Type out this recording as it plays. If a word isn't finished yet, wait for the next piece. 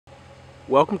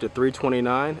Welcome to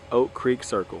 329 Oak Creek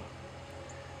Circle.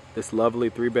 This lovely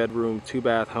 3-bedroom,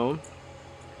 2-bath home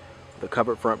with a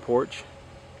covered front porch,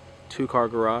 2-car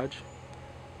garage,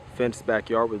 fenced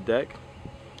backyard with deck,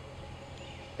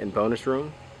 and bonus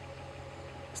room.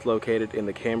 It's located in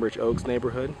the Cambridge Oaks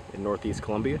neighborhood in Northeast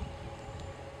Columbia.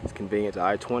 It's convenient to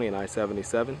I-20 and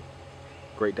I-77.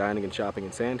 Great dining and shopping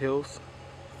in Sandhills,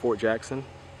 Fort Jackson,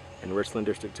 and Richland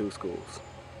District 2 schools.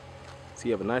 So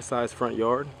you have a nice sized front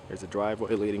yard. There's a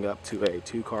driveway leading up to a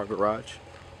 2-car garage.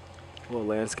 A little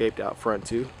landscaped out front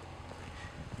too.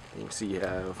 You can see you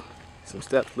have some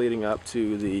steps leading up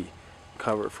to the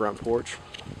covered front porch.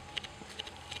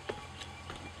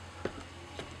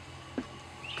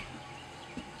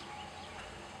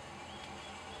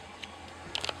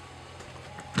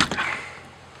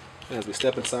 And as we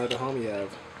step inside the home, you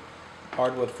have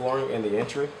hardwood flooring in the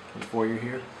entry and foyer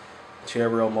here, chair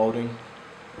rail molding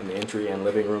in the entry and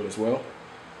living room as well.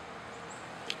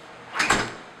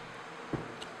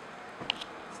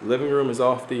 The living room is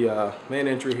off the main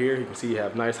entry here. You can see you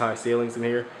have nice high ceilings in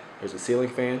here. There's a ceiling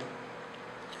fan.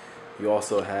 You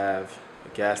also have a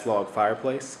gas log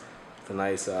fireplace with a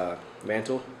nice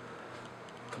mantle.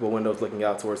 A couple windows looking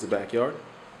out towards the backyard.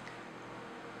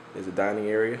 There's a dining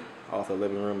area off the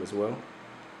living room as well.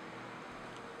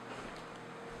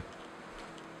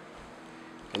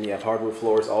 And you have hardwood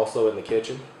floors also in the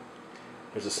kitchen.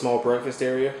 There's a small breakfast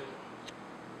area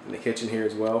in the kitchen here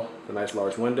as well. A nice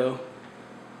large window.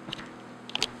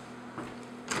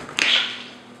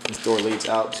 This door leads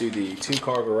out to the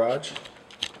 2-car garage.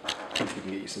 See if we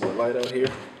can get you some more light out here.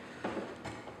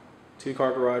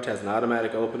 2-car garage has an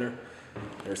automatic opener.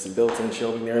 There's some built-in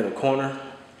shelving there in the corner.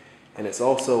 And it's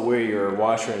also where your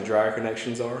washer and dryer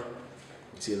connections are.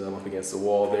 You see them up against the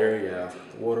wall there. You have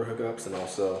water hookups and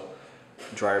also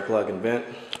dryer plug and vent.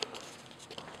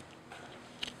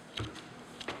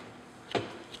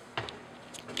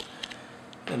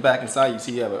 And back inside you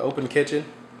see you have an open kitchen.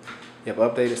 You have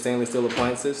updated stainless steel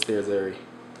appliances. There's a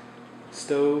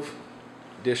stove,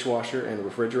 dishwasher, and a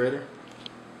refrigerator.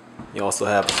 You also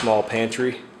have a small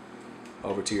pantry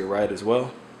over to your right as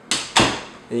well.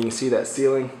 And you can see that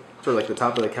ceiling, sort of like the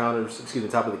top of the counters, excuse me,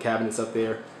 the top of the cabinets up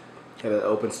there. You have an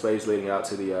open space leading out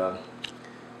to the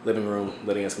living room,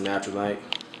 letting in some natural light.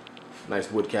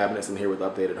 Nice wood cabinets in here with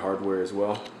updated hardware as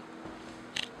well.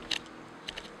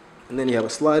 And then you have a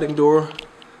sliding door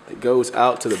that goes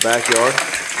out to the backyard.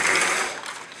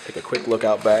 Take a quick look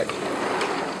out back.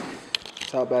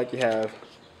 Top back you have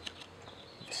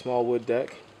a small wood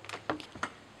deck,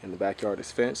 and the backyard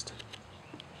is fenced.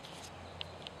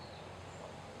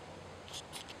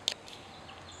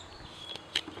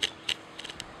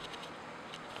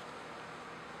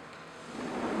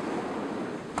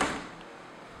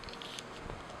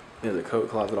 There's a coat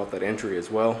closet off that entry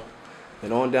as well.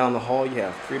 Then on down the hall you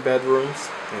have 3 bedrooms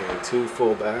and 2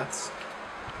 full baths.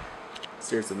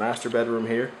 So here's the master bedroom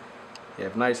here. You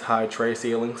have nice high tray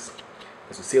ceilings.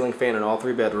 There's a ceiling fan in all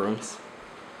 3 bedrooms.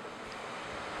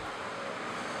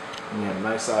 And you have a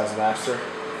nice sized master,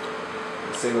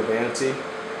 a single vanity,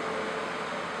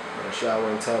 and a shower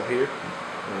and tub here.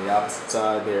 And on the opposite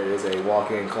side there is a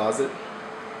walk-in closet.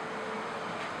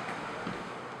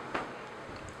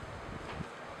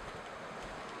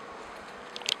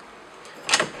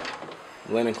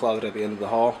 Linen closet at the end of the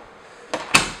hall.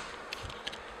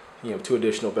 You have 2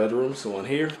 additional bedrooms, so one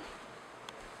here.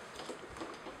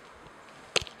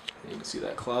 You can see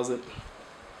that closet.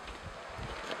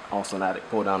 Also an attic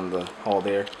pull down the hall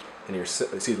there, and your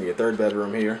 3rd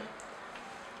bedroom here,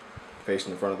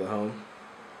 facing the front of the home.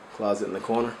 Closet in the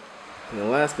corner. And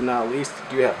then last but not least,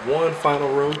 you have one final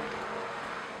room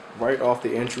right off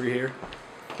the entry here,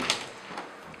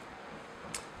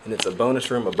 and it's a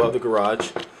bonus room above the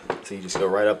garage. So you just go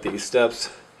right up these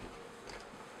steps,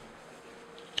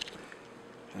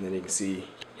 and then you can see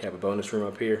you have a bonus room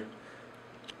up here.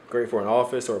 Great for an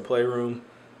office or a playroom.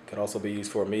 Could also be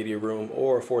used for a media room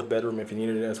or a 4th bedroom if you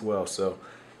needed it as well. So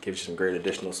gives you some great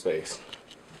additional space.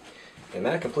 And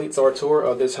that completes our tour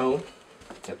of this home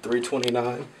at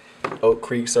 329 Oak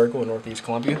Creek Circle in Northeast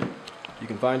Columbia. You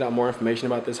can find out more information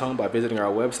about this home by visiting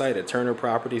our website at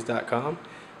turnerproperties.com,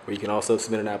 where you can also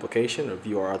submit an application or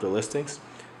view our other listings.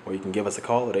 Or you can give us a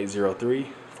call at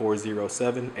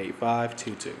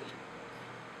 803-407-8522.